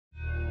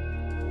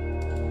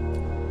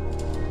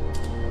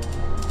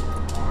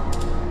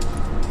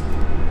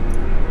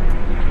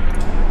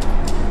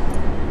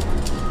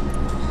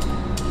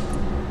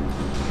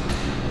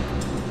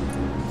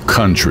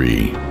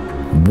Country.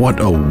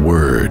 What a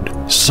word,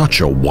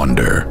 such a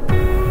wonder.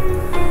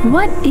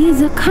 What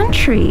is a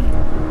country?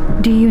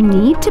 Do you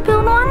need to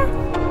build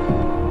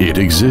one? It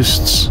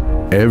exists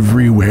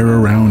everywhere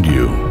around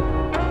you.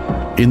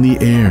 In the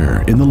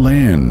air, in the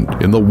land,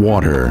 in the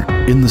water,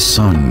 in the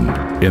sun,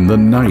 in the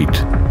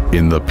night,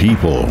 in the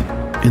people,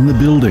 in the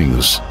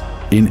buildings,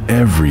 in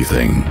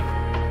everything.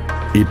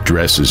 It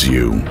dresses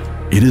you.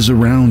 It is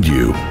around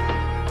you.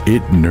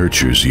 It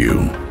nurtures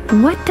you.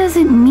 What does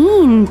it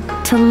mean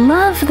to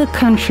love the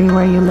country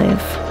where you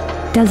live?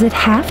 Does it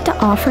have to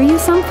offer you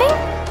something?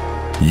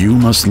 You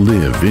must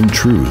live in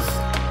truth,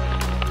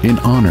 in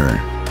honor,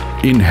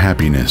 in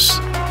happiness,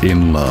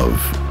 in love.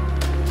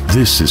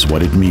 This is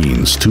what it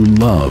means to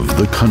love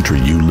the country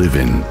you live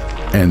in,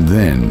 and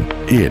then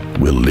it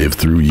will live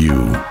through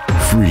you,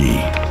 free,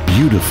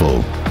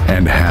 beautiful,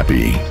 and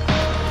happy.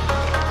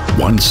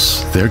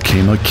 Once there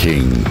came a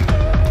king.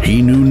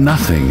 He knew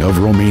nothing of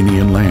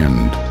Romanian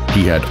land.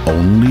 He had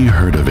only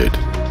heard of it.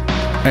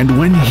 And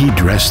when he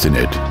dressed in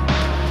it,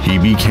 he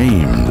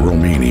became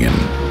Romanian,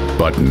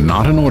 but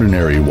not an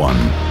ordinary one.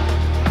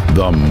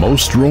 The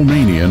most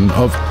Romanian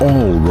of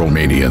all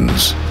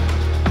Romanians.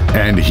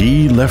 And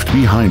he left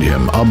behind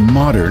him a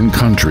modern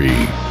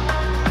country.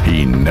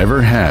 He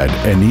never had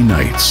any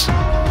nights,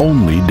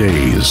 only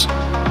days.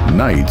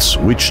 Nights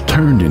which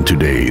turned into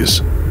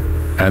days,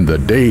 and the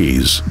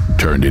days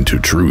turned into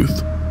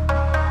truth.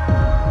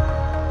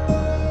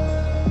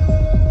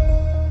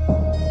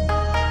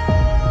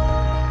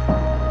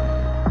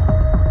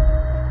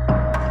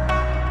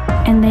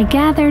 And they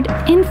gathered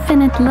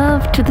infinite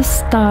love to the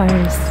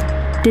stars.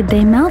 Did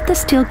they melt the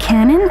steel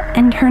cannon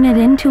and turn it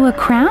into a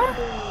crown?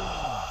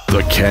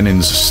 The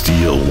cannon's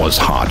steel was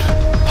hot,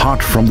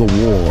 hot from the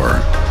war,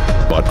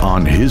 but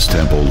on his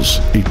temples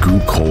it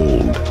grew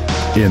cold,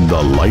 in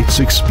the light's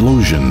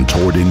explosion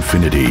toward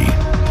infinity.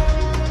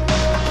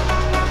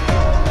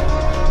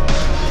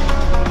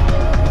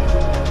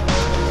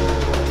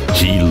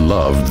 He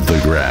loved the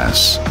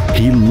grass,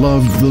 he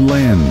loved the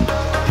land,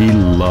 he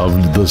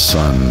loved the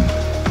sun,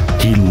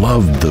 he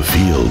loved the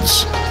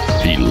fields,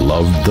 he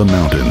loved the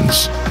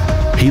mountains,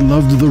 he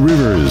loved the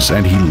rivers,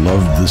 and he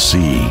loved the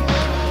sea.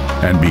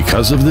 And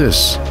because of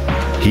this,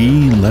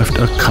 he left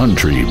a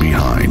country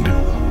behind.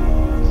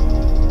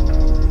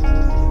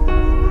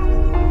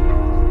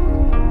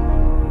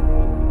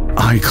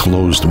 I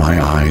closed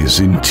my eyes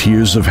in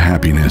tears of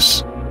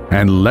happiness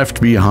and left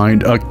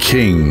behind a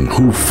king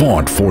who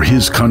fought for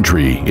his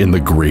country in the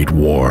Great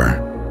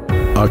War.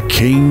 A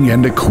king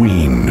and a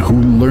queen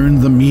who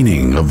learned the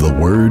meaning of the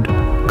word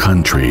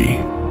country.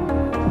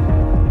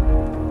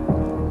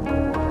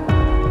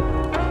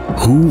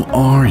 Who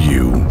are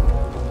you?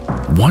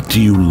 What do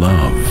you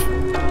love?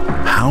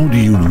 How do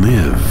you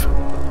live?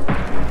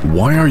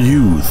 Why are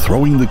you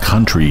throwing the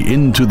country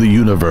into the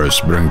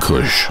universe,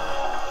 Brâncuș?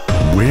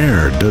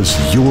 Where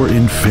does your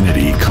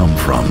infinity come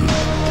from?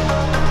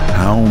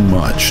 How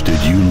much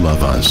did you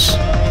love us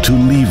to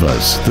leave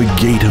us the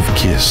gate of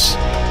kiss,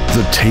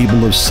 the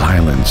table of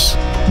silence,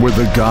 where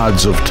the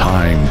gods of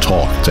time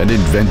talked and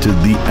invented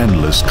the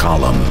endless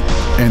column?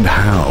 And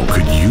how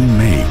could you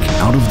make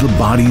out of the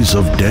bodies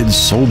of dead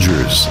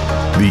soldiers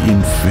the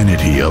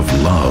infinity of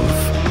love?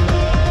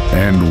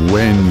 And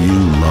when you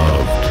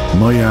loved,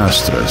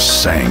 Maestra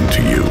sang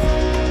to you.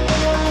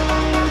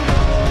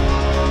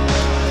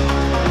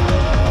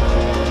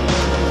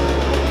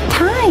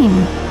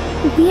 Time!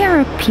 We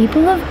are a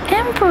people of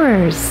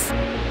emperors.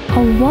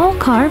 A wall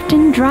carved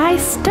in dry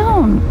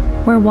stone,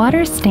 where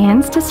water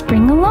stands to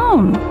spring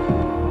alone.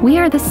 We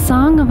are the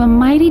song of a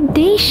mighty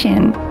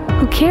Dacian,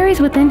 who carries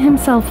within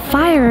himself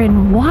fire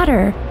and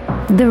water,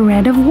 the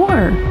red of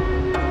war,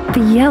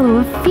 the yellow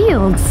of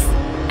fields,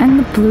 and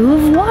the blue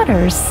of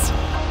waters.